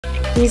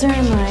These are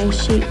my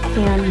sheet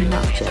pan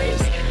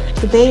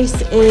nachos. The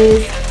base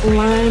is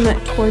lime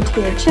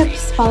tortilla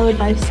chips followed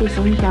by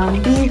seasoned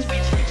ground beef,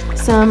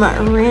 some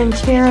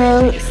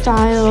Ranchero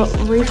style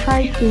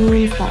refried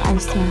beans that I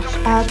smash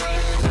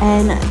up,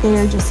 and they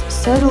are just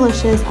so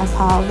delicious. I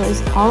pile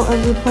those all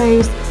over the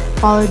place,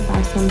 followed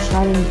by some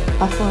shredded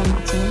buffalo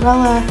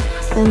mozzarella,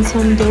 then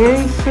some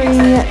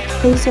dairy-free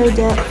queso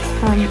dip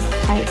from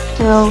pipe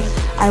dough.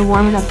 I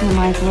warm it up in the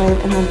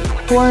microwave and then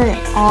pour it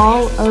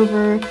all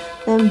over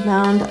the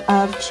mound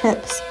of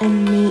chips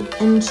and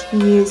meat and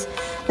cheese.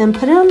 Then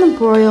put it on the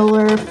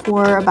broiler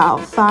for about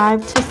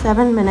 5 to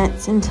 7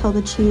 minutes until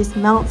the cheese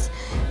melts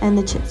and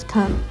the chips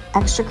become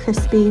extra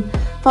crispy,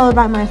 followed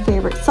by my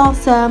favorite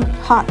salsa,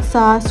 hot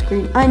sauce,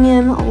 green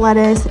onion,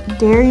 lettuce,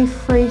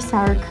 dairy-free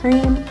sour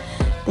cream.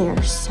 They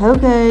are so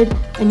good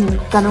and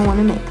you're gonna want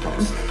to make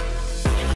them.